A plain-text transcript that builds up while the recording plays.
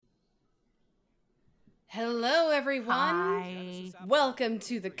Hello, everyone. Hi. Welcome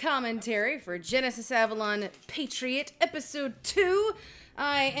to the commentary for Genesis Avalon Patriot Episode 2.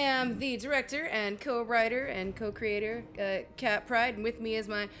 I am the director and co-writer and co-creator, Kat Pryde, and with me is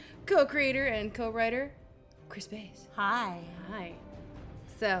my co-creator and co-writer, Kris Bays. Hi. Hi.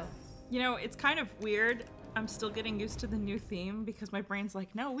 So, You know, it's kind of weird. I'm still getting used to the new theme because my brain's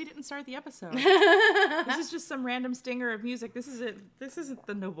like, no, we didn't start the episode. This is just some random stinger of music. This isn't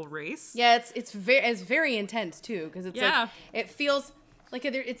the Noble Race. yeah, it's very intense too, because it's Yeah. like it feels like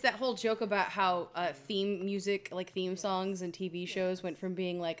it's that whole joke about how theme music, like theme songs and TV shows, went from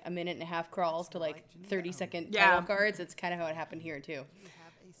being like a minute and a half crawls to like 30-second title cards. It's kind of how it happened here too. You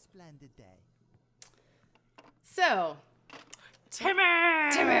have a splendid day. So,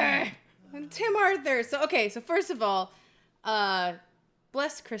 Timmy! Tim Arthur. So first of all,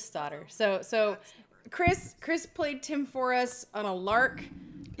 bless Kris' daughter. So Kris played Tim for us on a lark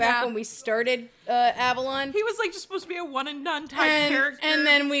back when we started Avalon. He was like just supposed to be a one and done type character. And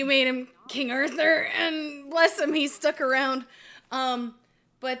then we made him King Arthur, and bless him, he stuck around.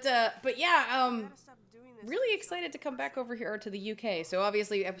 But yeah, really excited to come back over here to the UK. So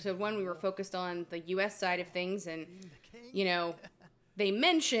obviously, episode 1, we were focused on the US side of things, and you know, they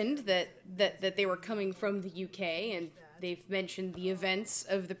mentioned that they were coming from the UK, and they've mentioned the events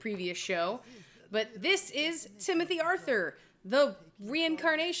of the previous show. But this is Timothy Arthur, the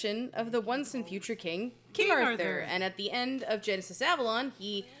reincarnation of the once and future King Arthur. And at the end of Genesis Avalon,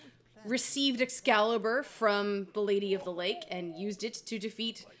 he received Excalibur from the Lady of the Lake and used it to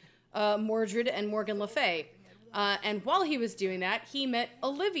defeat Mordred and Morgan Le Fay. And while he was doing that, he met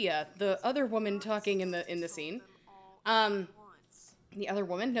Olivia, the other woman talking in the scene. The other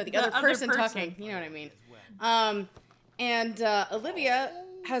woman? No, the other person talking. You know what I mean. And Olivia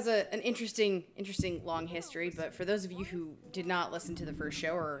has an interesting long history, but for those of you who did not listen to the first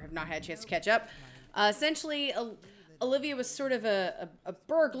show or have not had a chance to catch up, essentially, Olivia was sort of a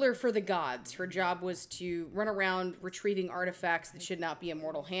burglar for the gods. Her job was to run around retrieving artifacts that should not be in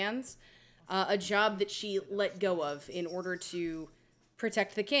mortal hands, a job that she let go of in order to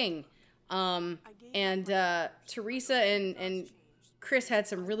protect the king. And Teresa and Kris had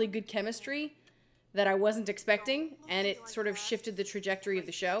some really good chemistry that I wasn't expecting, and it sort of shifted the trajectory of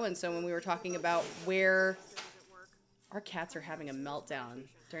the show. And so when we were talking about where our cats are having a meltdown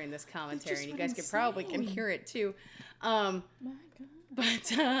during this commentary, and you guys can hear it too.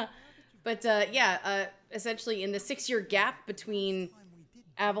 Essentially in the 6-year gap between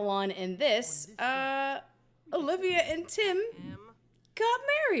Avalon and this, Olivia and Tim got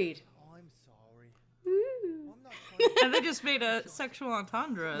married. I'm sorry. Ooh. And they just made a sexual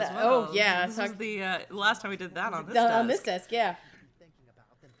entendre as well. Oh, yeah. This is the last time we did that on this On this desk, yeah. Thinking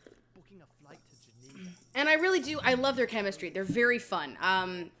about them booking a flight to Geneva. And I love their chemistry. They're very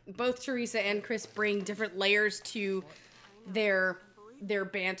fun. Both Teresa and Kris bring different layers to their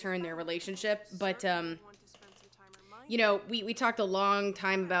banter and their relationship. But, you know, we talked a long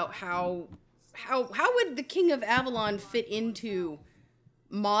time about how would the King of Avalon fit into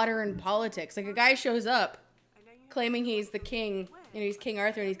modern politics? Like, a guy shows up claiming he's the king, you know, he's King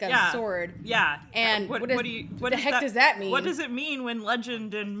Arthur and he's got a sword. Yeah. And what the heck does that mean? What does it mean when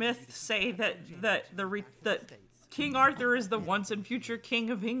legend and myth say that King Arthur is the once and future king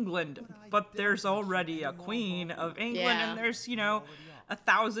of England, but there's already a queen of England, and there's, you know,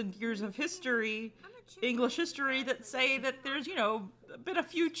 1,000 years of history, English history, that say that there's, you know, been a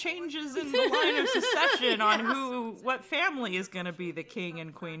few changes in the line of succession on what family is going to be the king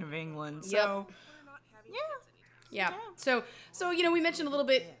and queen of England. So, Yeah. So you know, we mentioned a little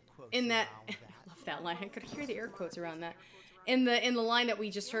bit in that. I love that line. I could hear the air quotes around that. In the line that we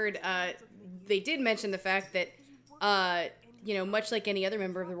just heard, they did mention the fact that, you know, much like any other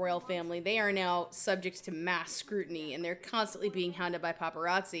member of the royal family, they are now subject to mass scrutiny, and they're constantly being hounded by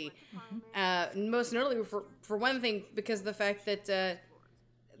paparazzi. Most notably, for one thing, because of the fact that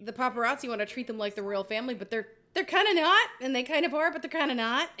the paparazzi want to treat them like the royal family, but they're kind of not, and they kind of are, but they're kind of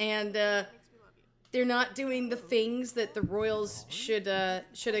not, and they're not doing the things that the royals should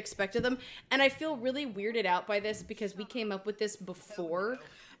expect of them. And I feel really weirded out by this because we came up with this before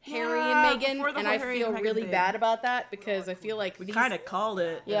Harry and Meghan, and I feel really bad about that because I feel like we kind of called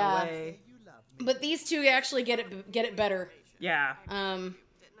it in a way. But these two actually get it better. Yeah.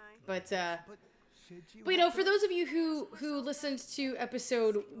 But you know, for those of you who listened to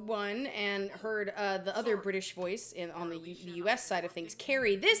episode 1 and heard the other British voice on the US side of things,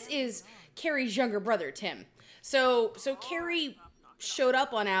 Carrie, this is Carrie's younger brother, Tim. So Carrie showed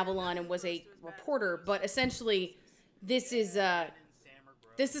up on Avalon and was a reporter, but essentially this is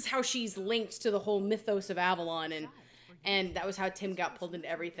how she's linked to the whole mythos of Avalon, and that was how Tim got pulled into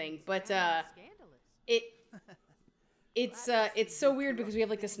everything. But it's so weird because we have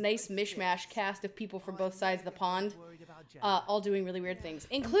like this nice mishmash cast of people from both sides of the pond, all doing really weird things,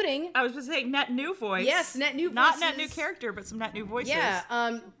 including, I was going to say, net new voice. Yes, net new Not voices. net new character, but some net new voices.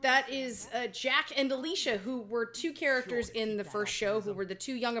 Yeah, that is Jack and Alicia, who were two characters in the first show, who were the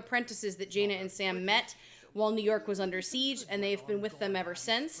two young apprentices that Jaina and Sam met while New York was under siege, and they've been with them ever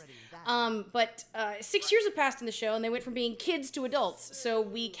since. But 6 years have passed in the show, and they went from being kids to adults. So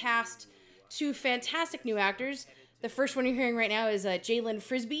we cast two fantastic new actors. The first one you're hearing right now is Jalen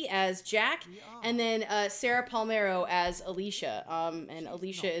Frisbee as Jack, and then Sarah Palmero as Alicia. And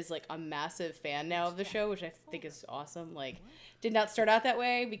Alicia is like a massive fan now of the show, which I think is awesome. Like, did not start out that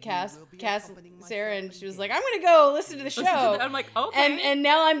way. We cast Sarah, and she was like, "I'm gonna go listen to the show." I'm like, okay. And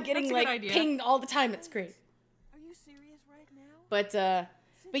now I'm getting That's a good like idea. pinged all the time. It's great. Are you serious right now?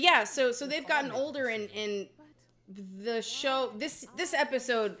 But yeah, so they've gotten older, and the show, this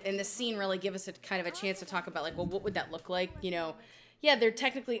episode and this scene really give us a kind of a chance to talk about, like, well, what would that look like? You know, yeah, they're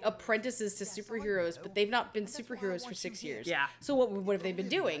technically apprentices to superheroes, but they've not been superheroes for 6 years. Yeah. So what have they been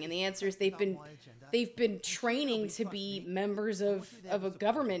doing? And the answer is they've been training to be members of a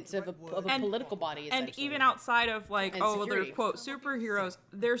government, of a political body, And essentially. even outside of, like, And they're, security. quote, superheroes,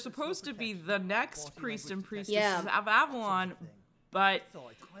 they're supposed to be the next priest and priestesses Yeah. of Avalon, but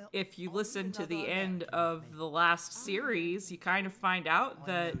if you listen to the end of the last series, you kind of find out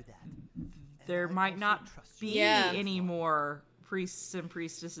that there might not be Yeah. any more priests and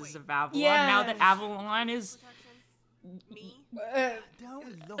priestesses of Avalon Yeah. now that Avalon is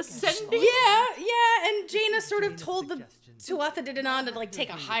Don't look ascending. Yeah, and Jaina sort of told the Tuatha De Danann to like take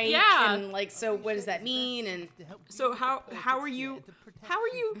a hike, Yeah. and like, so what does that mean? And So how are you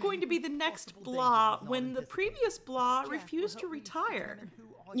going to be the next Blah when the previous Blah refused to retire?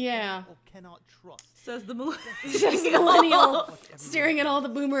 Yeah. Cannot trust. Says the millennial. just millennial staring at all the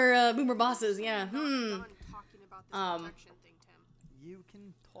boomer bosses. Yeah. Done talking about this protection thing, Tim. You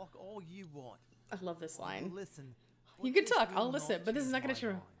can talk all you want. I love this line. Listen. You can talk, I'll listen, but this is not gonna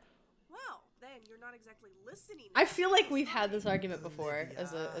show. Well, then you're not exactly listening. I feel like we've had this argument before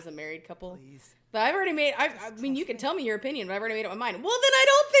as a married couple. But I've already made. I mean, you can tell me your opinion, but I've already made up my mind. Well, then I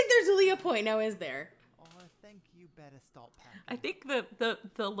don't think there's really a point now, is there? Oh, I think you better stop packing. I think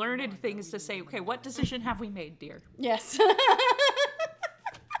the learned thing is to say, okay, what decision have we made, dear? Yes.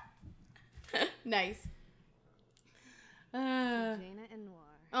 Nice. Jaina and Noir.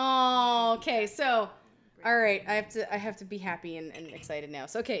 Oh, okay. So, all right. I have to be happy and excited now.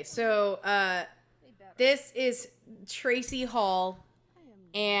 So, okay. So, this is Tracy Hall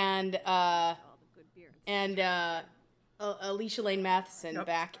and Alicia Lane Matheson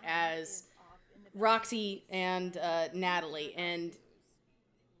back as Roxy and Natalie. And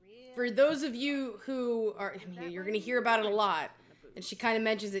for those of you who are, I mean, you're going to hear about it a lot, and she kind of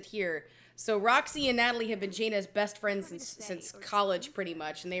mentions it here. So Roxy and Natalie have been Jaina's best friends since college, pretty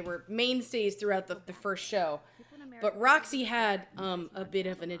much, and they were mainstays throughout the first show. But Roxy had a bit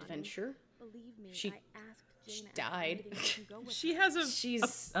of an adventure. She died. She has a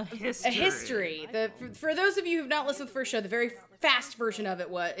history. A history. For those of you who've not listened to the first show, the very fast version of it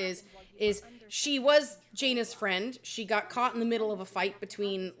is she was Jaina's friend. She got caught in the middle of a fight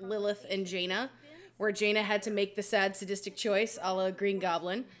between Lilith and Jaina, where Jaina had to make the sad, sadistic choice, a la Green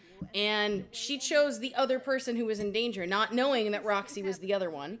Goblin. And she chose the other person who was in danger, not knowing that Roxy was the other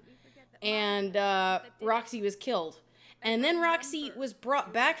one. And Roxy was killed. And then Roxy was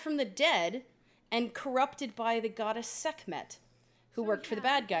brought back from the dead and corrupted by the goddess Sekhmet, who worked for the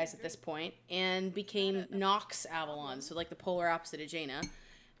bad guys at this point, and became Nox Avalon, so like the polar opposite of Jaina.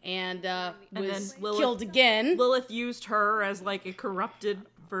 And was killed again. Lilith used her as like a corrupted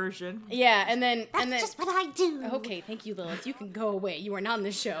version. Yeah, and then That's just what I do. okay, thank you, Lilith. You can go away. You are not in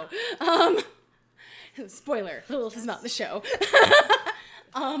the show. Spoiler: Lilith is not in the show.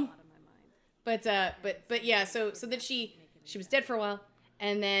 But yeah. So then she was dead for a while,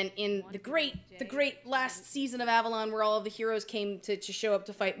 and then in the great last season of Avalon, where all of the heroes came to show up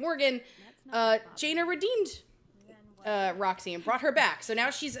to fight Morgan, Jaina redeemed Roxy and brought her back. So now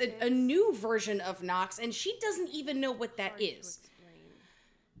she's a new version of Nox, and she doesn't even know what that is.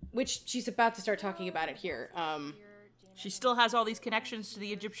 Which she's about to start talking about it here. She still has all these connections to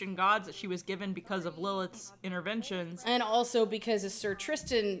the Egyptian gods that she was given because of Lilith's interventions. And also because as Sir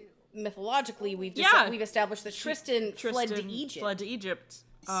Tristan, mythologically, we've established that Tristan fled to Egypt.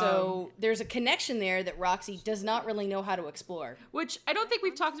 So there's a connection there that Roxy does not really know how to explore. Which I don't think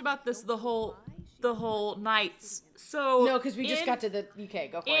we've talked about this the whole nights. So No, because we just got to the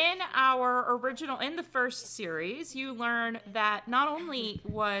UK. Go for it. In the first series, you learn that not only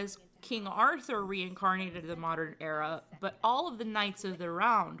was King Arthur reincarnated in the modern era, but all of the knights of the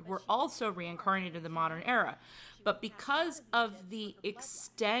round were also reincarnated in the modern era. But because of the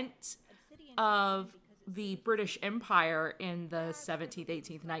extent of the British Empire in the 17th,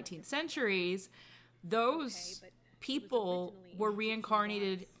 18th, 19th centuries, those people were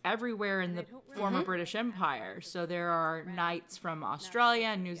reincarnated everywhere in the former British Empire. So there are knights from Australia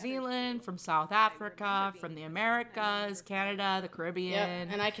and New Zealand, from South Africa, from the Americas, Canada, the Caribbean. Yep.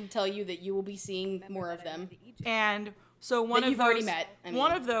 And I can tell you that you will be seeing more of them. And so one that of you've those, already met.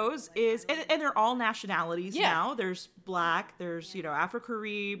 one of those is, and they're all nationalities now. There's black, there's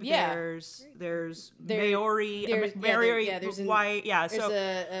Afro-Carib, there's Maori, there's white, There's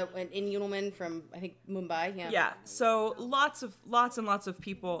an Indian woman from I think Mumbai. Yeah. So lots and lots of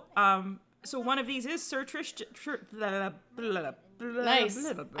people. So one of these is Sir Tristan. Nice.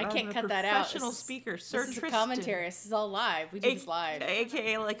 I can't cut that out. Professional speaker, Sir This is Tristan. a commentary. This is all live. We do this live.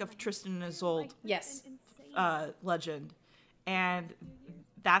 AKA like a Tristan and Isolde. Yes. Legend, and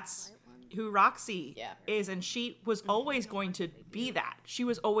that's who Roxy is, and she was always going to be that. She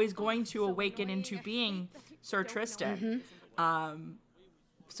was always going to awaken into being Sir Tristan.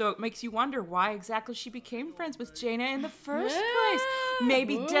 So it makes you wonder why exactly she became friends with Jaina in the first place.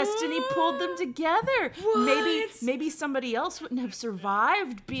 Maybe destiny pulled them together. Maybe somebody else wouldn't have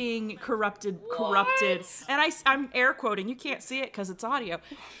survived being corrupted. And I'm air quoting. You can't see it because it's audio.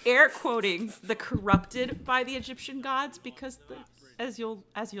 Air quoting the corrupted by the Egyptian gods because as you'll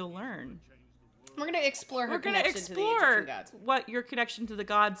learn. We're going to explore her connection to the Egyptian gods. What your connection to the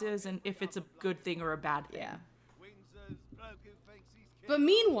gods is and if it's a good thing or a bad thing. Yeah. But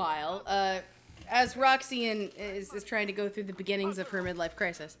meanwhile, as Roxy is trying to go through the beginnings of her midlife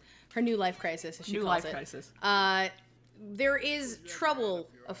crisis, her new life crisis, as she calls it, there is trouble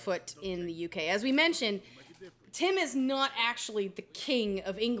afoot in the UK. As we mentioned, Tim is not actually the king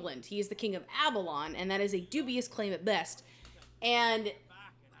of England. He is the king of Avalon, and that is a dubious claim at best. And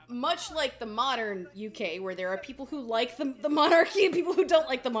much like the modern UK, where there are people who like the monarchy and people who don't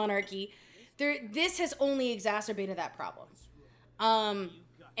like the monarchy, this has only exacerbated that problem.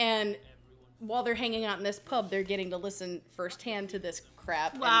 And while they're hanging out in this pub, they're getting to listen firsthand to this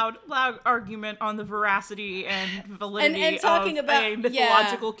crap. Loud argument on the veracity and validity and talking of about, a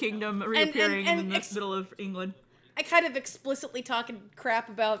mythological kingdom reappearing in the middle of England. I kind of explicitly talking crap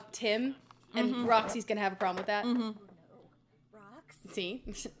about Tim, and Roxy's gonna have a problem with that. Rox? See?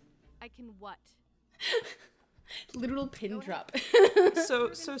 I can what? Literal pin drop.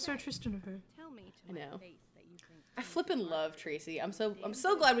 So Sir Tristan of her. Tell me to I know. my face that you think I flippin' love Tracy. I'm so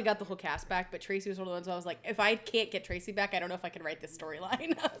glad we got the whole cast back, but Tracy was one of the ones I was like, if I can't get Tracy back, I don't know if I can write this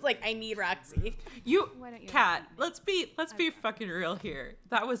storyline. I was like, I need Roxy. Kat, let's be fucking real here.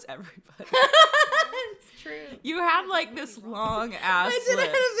 That was everybody. It's true. You had like this long ass I did. I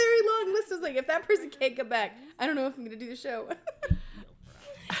list. had a very long list. I was like, if that person can't come back, I don't know if I'm gonna do the show.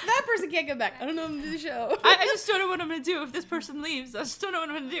 If that person can't come back, I don't know if I'm gonna do the show. I just don't know what I'm gonna do if this person leaves. I just don't know what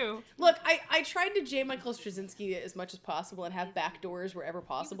I'm gonna do. Look, I tried to J. Michael Straczynski as much as possible and have back doors wherever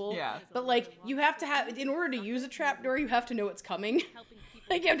possible. Yeah. But like, you have to have, in order to use a trap door, you have to know it's coming.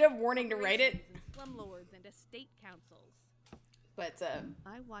 Like, you have to have warning to write it. slumlords and estate councils. But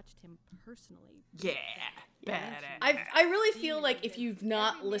I watched him personally. Yeah. Badass. I really feel like if you've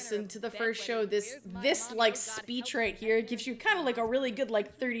not listened to the first show, this like speech right here gives you kind of like a really good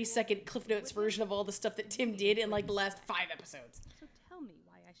like 30-second Cliff Notes version of all the stuff that Tim did in like the last 5 episodes. So tell me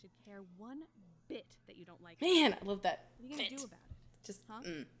why I should care one bit that you don't like. Man, I love that. What are you gonna do about it? Just Huh?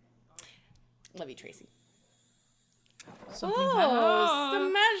 Love you, Tracy. Something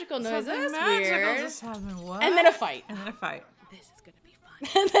Some magical noise. something That's magical weird. just happened. What? And then a fight. This is gonna be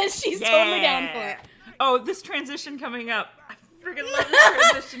fun. And then she's totally down for it. Oh, this transition coming up. I freaking love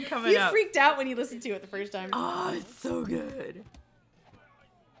this transition coming You up. freaked out when you listened to it the first time. Oh, it's so good.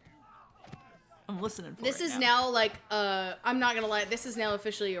 I'm listening for This it is now like I'm not gonna lie. This is now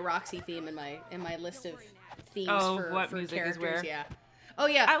officially a Roxy theme in my list of themes for what for music is characters. where? Yeah. Oh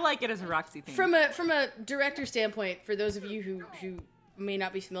yeah. I like it as a Roxy theme. From a director standpoint, for those of you who may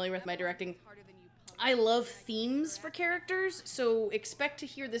not be familiar with my directing, I love themes for characters, so expect to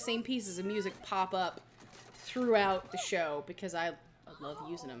hear the same pieces of music pop up throughout the show because I love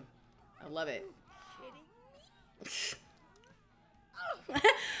using them. I love it.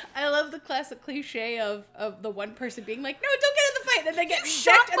 I love the classic cliche of the one person being like, "No, don't get in the fight," and then they get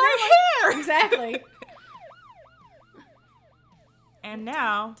shot shot and my they're like, hair! Exactly. And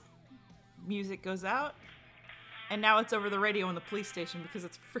now, music goes out, and now it's over the radio in the police station because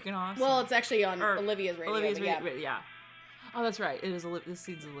it's freaking awesome. Well, it's actually on Or Olivia's radio. Olivia's but radio, yeah. Oh, that's right. It is. This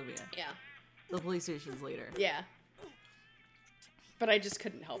scene's Olivia. Yeah. The police station's later. Yeah. but I just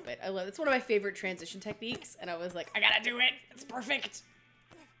couldn't help it. I love it's one of my favorite transition techniques, and I was like, I gotta do it. It's perfect.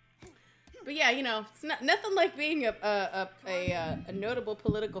 But yeah, it's nothing like being a notable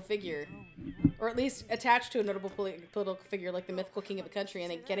political figure, or at least attached to a notable political figure like the mythical king of the country,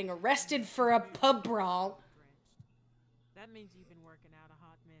 and then getting arrested for a pub brawl. That means you've been working out a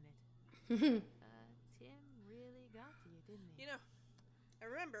hot minute. Tim really got to you, didn't he? I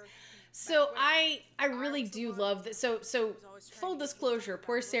remember. So I really do love that. So full disclosure,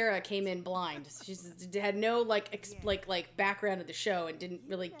 poor Sarah came in blind. She had no background of the show and didn't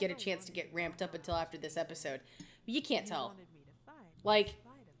really get a chance to get ramped up until after this episode. But you can't tell. Like,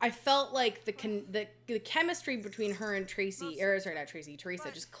 I felt like the chemistry between her and Teresa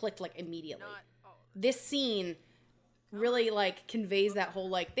just clicked like immediately. This scene really like conveys that whole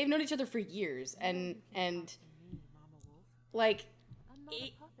like they've known each other for years and like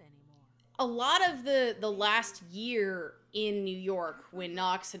a lot of the last year in New York when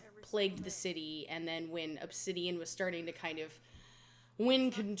Nox had plagued the city, and then when Obsidian was starting to kind of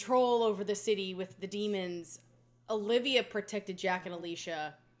win control over the city with the demons, Olivia protected Jack and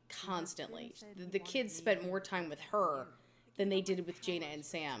Alicia constantly. The kids spent more time with her than they did with Jaina and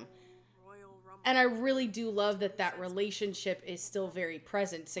Sam. And I really do love that relationship is still very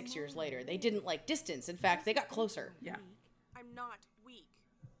present 6 years later. They didn't like distance. In fact, they got closer. Yeah. I'm not weak.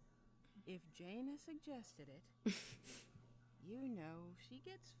 If Jaina suggested it, she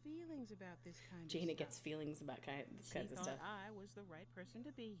gets feelings about this kind of stuff. Jaina gets feelings about this kinds of stuff. I was the right person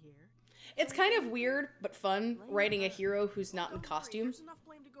to be here. It's kind of weird but fun writing a hero who's not in costume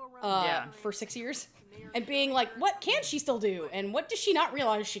for 6 years and being like, what can she still do? And what does she not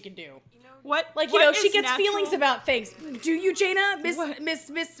realize she can do? She gets feelings about things. Do you, Jaina? Miss,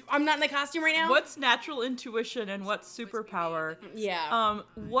 I'm not in the costume right now? What's natural intuition and what's superpower? Yeah.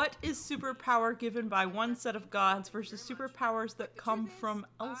 What is superpower given by one set of gods versus superpowers that come from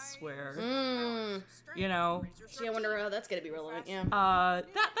elsewhere? Gee, I wonder how that's going to be relevant, yeah.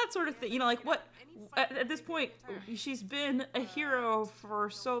 That sort of thing. What... At this point, she's been a hero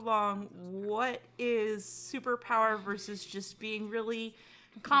for so long. What is superpower versus just being really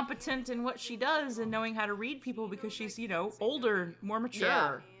competent in what she does and knowing how to read people because she's, older, more mature.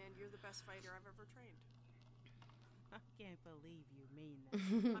 Yeah. And you're the best fighter I've ever trained. I can't believe you mean that.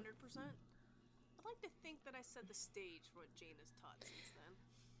 100%. I'd like to think that I set the stage for what Jaina's taught since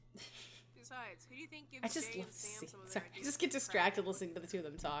then. Besides, who do you think gives Jay and Sam some of their ideas? I just get distracted listening to the two of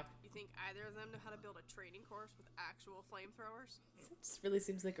them talk. You think either of them know how to build a training course with actual flamethrowers? It just really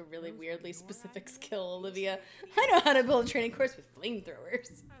seems like a really weirdly specific skill, Olivia. I know how to build a training course with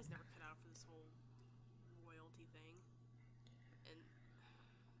flamethrowers. I was never cut out for this whole royalty thing. And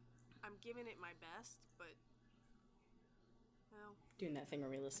I'm giving it my best, but, well... Doing that thing where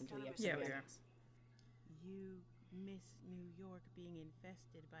we listen to the episode. Yeah, we are. You miss New York being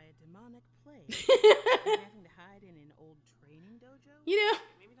infested by a demonic plague and having to hide in an old training dojo?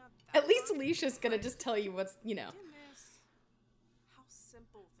 Maybe not that At least long, Alicia's gonna just tell you what's, I do miss how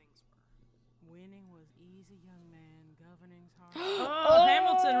simple things were. Winning was easy, young man. Governing's hard.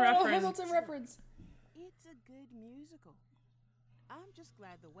 Hamilton reference. Hamilton reference. It's a good musical. I'm just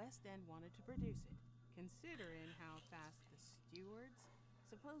glad the West End wanted to produce it, considering how fast the stewards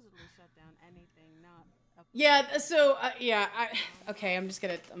supposedly shut down anything not... Yeah, so, I'm just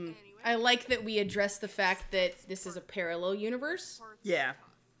gonna, I like that we address the fact that this is a parallel universe. Yeah.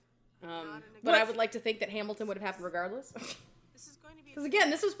 But I would like to think that Hamilton would have happened regardless. This is going to be... Because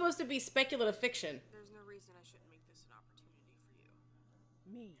again, this was supposed to be speculative fiction. There's no reason I shouldn't make this an opportunity for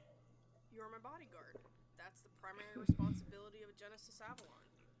you. Me. You're my bodyguard. That's the primary responsibility of Genesis Avalon.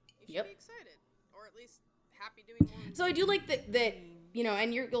 You should be excited. Or at least happy doing more. So I do like that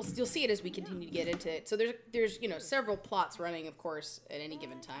and you'll see it as we continue to get into it. So there's several plots running, of course, at any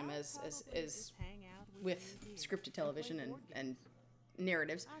given time as with scripted television and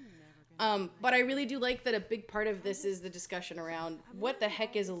narratives. But I really do like that a big part of this is the discussion around what the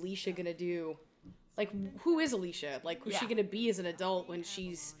heck is Alicia gonna do? Like, who is Alicia? Like, who's she gonna be as an adult when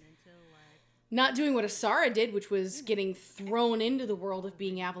she's not doing what Asara did, which was getting thrown into the world of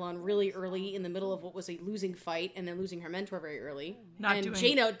being Avalon really early in the middle of what was a losing fight, and then losing her mentor very early.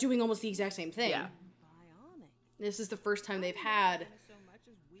 Jaina doing almost the exact same thing. Yeah. This is the first time they've had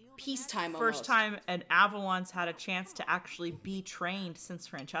peacetime almost. First time an Avalon's had a chance to actually be trained since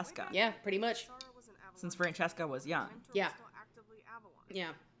Francesca. Yeah, pretty much. Since Francesca was young. Yeah. Still actively Avalon. Yeah.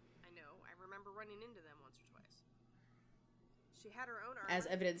 I know. I remember running into them once or twice. She had her own armor, As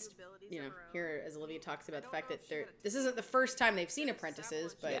evidenced, abilities of her own. here as Olivia talks about the fact that this isn't the first time they've seen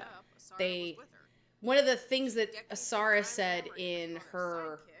apprentices, but one of the things that Asara said in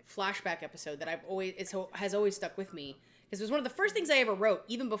her flashback episode that has always stuck with me, Because it was one of the first things I ever wrote,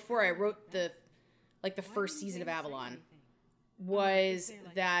 even before I wrote the first season of Avalon, was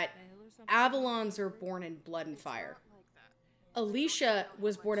that Avalons are born in blood and fire. Alicia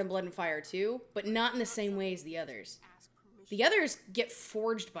was born in blood and fire too, but not in the same way as the others. The others get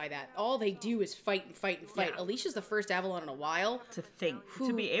forged by that. All they do is fight and fight and fight. Yeah. Alicia's the first Avalon in a while to think,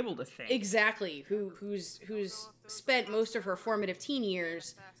 to be able to think. Exactly. Who's spent most of her formative teen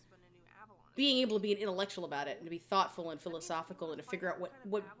years being able to be an intellectual about it and to be thoughtful and philosophical and to figure out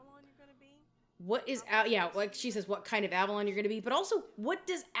what is like she says, what kind of Avalon you're going to be, but also what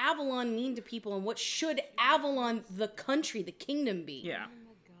does Avalon mean to people and what should Avalon, the country, the kingdom, be? Yeah. Oh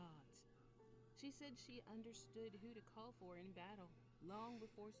my God. She said she understood who to call for in battle long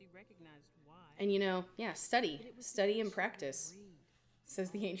before she recognized why. And study and practice,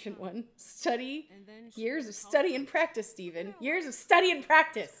 says the Ancient One. Years of study and practice, Stephen. Years of study and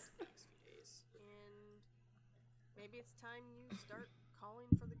practice. And maybe it's time you start calling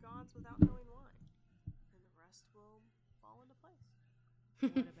for the gods without knowing why. And the rest will fall into place.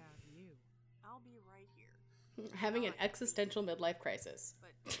 What about you? I'll be right here. Having an existential midlife crisis.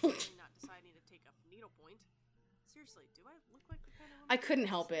 But certainly not deciding to take up needlepoint. Seriously, do I look like the kind of woman? I couldn't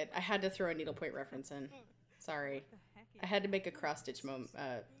help it. I had to throw a needlepoint reference in. Sorry. I had to make a cross-stitch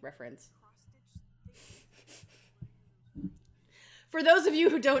reference. For those of you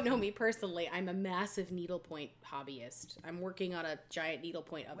who don't know me personally, I'm a massive needlepoint hobbyist. I'm working on a giant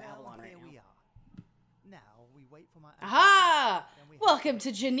needlepoint of Avalon right now. We are. Now we wait for my. Aha! Welcome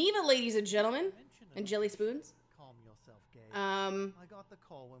to Geneva, ladies and gentlemen, and jelly spoons. Calm yourself, Gabe. I got the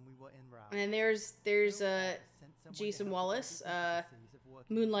call when we were en route. And there's Jason Wallace,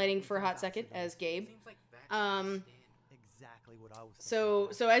 moonlighting for a hot second as Gabe. Exactly what I was.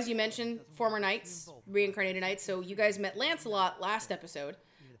 So as you mentioned, former knights, reincarnated knights. So you guys met Lancelot last episode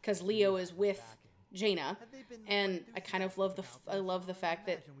because Leo is with Jaina, and I kind of love the fact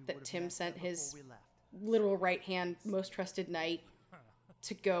that Tim sent his literal right hand, most trusted knight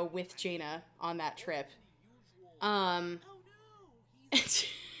to go with Jaina on that trip. Sorry,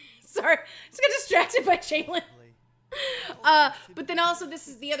 I just got distracted by Jalen. But then also this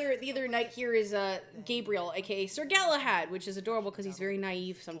is the other knight here is Gabriel, aka Sir Galahad, which is adorable because he's very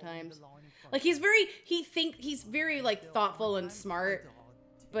naive sometimes. Like he's very like thoughtful and smart,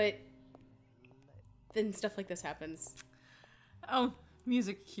 but then stuff like this happens. Oh,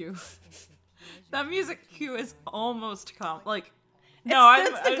 music cue. That music cue is almost that's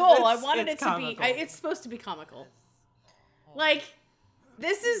the goal. I wanted it to comical. be. It's supposed to be comical. Like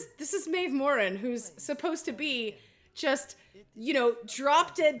this is Maeve Morin, who's supposed to be just,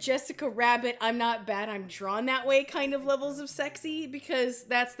 drop dead Jessica Rabbit, I'm not bad, I'm drawn that way kind of levels of sexy, because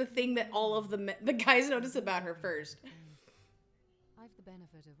that's the thing that all of the guys notice about her first. I've the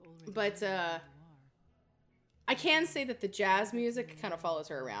benefit of already. But I can say that the jazz music kind of follows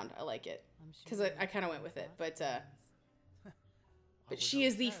her around. I like it because I kind of went with it. But she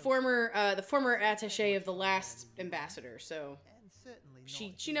is the former attaché of the last ambassador, so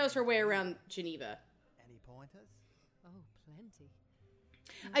she knows her way around Geneva. Any pointers? Oh, plenty.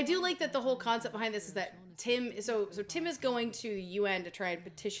 I do like that the whole concept behind this is that Tim is going to the UN to try and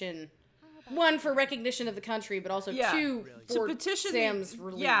petition, one, for recognition of the country, but also two, for petition Sam's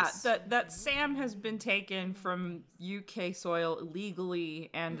release. Yeah, that Sam has been taken from UK soil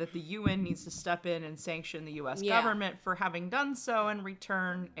illegally, and that the UN needs to step in and sanction the US government for having done so and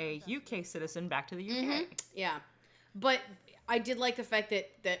return a UK citizen back to the UK. Mm-hmm. Yeah. But I did like the fact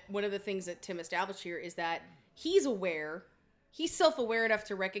that one of the things that Tim established here is that he's self-aware enough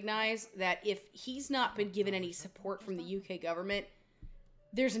to recognize that if he's not been given any support from the UK government,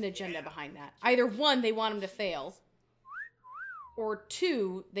 there's an agenda behind that. Either one, they want him to fail, or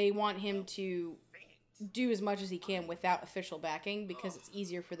two, they want him to do as much as he can without official backing, because it's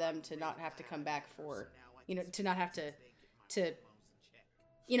easier for them to not have to come back for, to not have to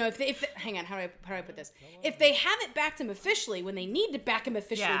if they hang on, how do I put this? If they haven't backed him officially, when they need to back him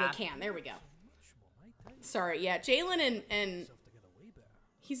officially, they can. There we go. Sorry, yeah, Jalen and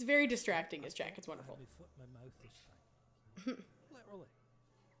he's very distracting as Jack. It's wonderful.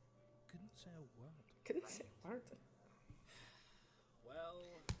 Couldn't say a word. Well,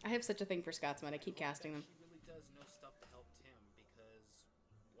 I have such a thing for Scotsmen. I keep casting them. She really does know stuff to help Tim, because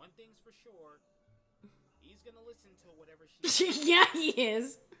one thing's for sure, he's gonna listen to whatever she Yeah, he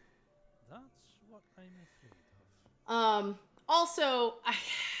is. That's what I'm afraid of. Also,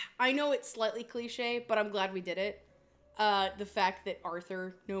 I know it's slightly cliche, but I'm glad we did it. The fact that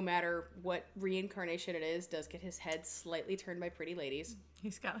Arthur, no matter what reincarnation it is, does get his head slightly turned by pretty ladies.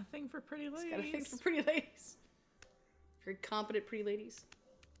 He's got a thing for pretty ladies. He's got a thing for pretty ladies. Very competent pretty ladies.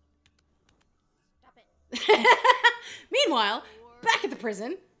 Stop it. Meanwhile, back at the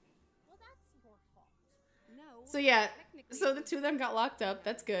prison. Well, that's your fault. No. So yeah, technically so the two of them got locked up.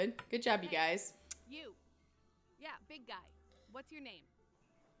 That's good. Good job, you guys. You. Yeah, big guy. What's your name?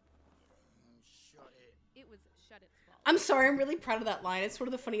 Shut it. It was Shut It's fault. I'm sorry, I'm really proud of that line. It's one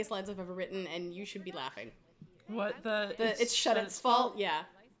of the funniest lines I've ever written, and you should be laughing. What It's Shut It's fault. Yeah.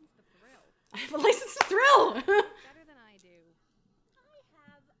 License to thrill. I have a license to thrill. Better than I do.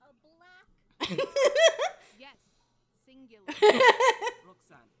 I have a black. Yes. Singular.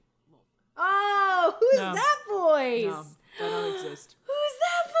 Roxanne, look. Oh, who's No. that voice? No, that don't exist. Who's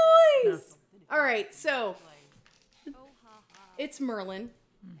that voice? All right, so Oh, ha, ha. it's Merlin,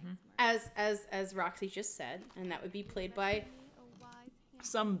 as Roxy just said, and that would be played by Oh, wise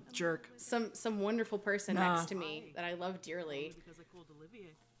Some jerk. some wonderful person Nah. next to me that I love dearly. Because I called Olivia.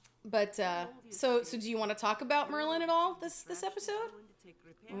 But so do you want to talk about Merlin at all this episode? Going to take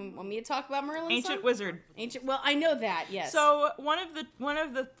repair. Want me to talk about Merlin? Ancient some? wizard. Ancient. Well, I know that. Yes. So one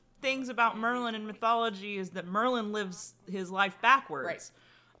of the things about Merlin in mythology is that Merlin lives his life backwards.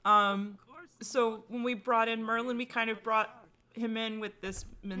 So when we brought in Merlin, we kind of brought him in with this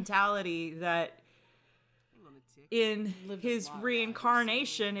mentality that Hang on a tick. in his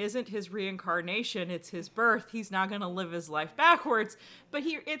reincarnation isn't his reincarnation, it's his birth. He's not going to live his life backwards, but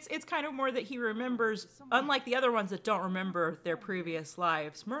it's kind of more that he remembers, unlike the other ones that don't remember their previous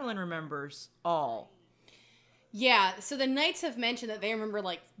lives. Merlin remembers all. Yeah, so the knights have mentioned that they remember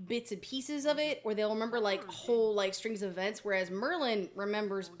like bits and pieces of it, or they'll remember like whole like strings of events, whereas Merlin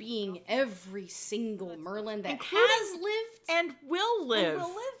remembers being every single Merlin that has lived And will live. and will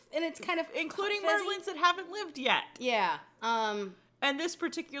live, and it's kind of Including fuzzy. Merlins that haven't lived yet. Yeah. And this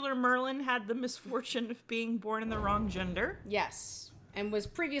particular Merlin had the misfortune of being born in the wrong gender. Yes, and was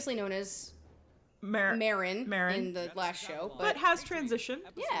previously known as Marin. Marin in the last show, But has transitioned.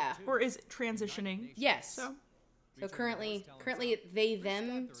 yeah. Or is transitioning. Yes. So, So currently they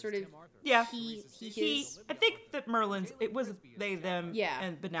them sort of yeah. he He, his. I think that Merlin's, it was they, them, Yeah.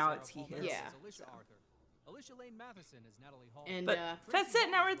 but now it's he, his. Yeah. Alicia Arthur. Alicia Lane Matheson is Natalie Hall. And But that's it,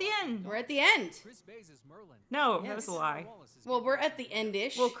 now we're at the end. we're at the end. Kris Bays is Merlin. No, that was a lie. Well, we're at the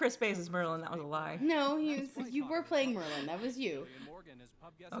end-ish. Well, Kris Bays is Merlin, that was a lie. No, you were playing Merlin. That was you.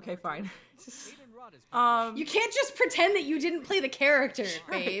 Okay, fine. You can't just pretend that you didn't play the character,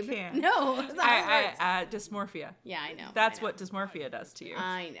 babe. can't. No, that's not how it works. Dysmorphia. Yeah, I know. That's I know. what dysmorphia does to you.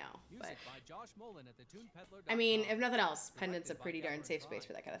 I know. But I mean, if nothing else, Pendant's a pretty darn safe space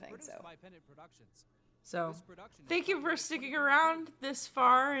for that kind of thing. So So, thank you for sticking around this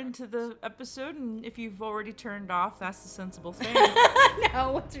far into the episode, and if you've already turned off, that's the sensible thing.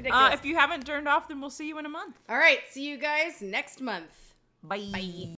 no, what's ridiculous? If you haven't turned off, then we'll see you in a month. All right, see you guys next month. Bye.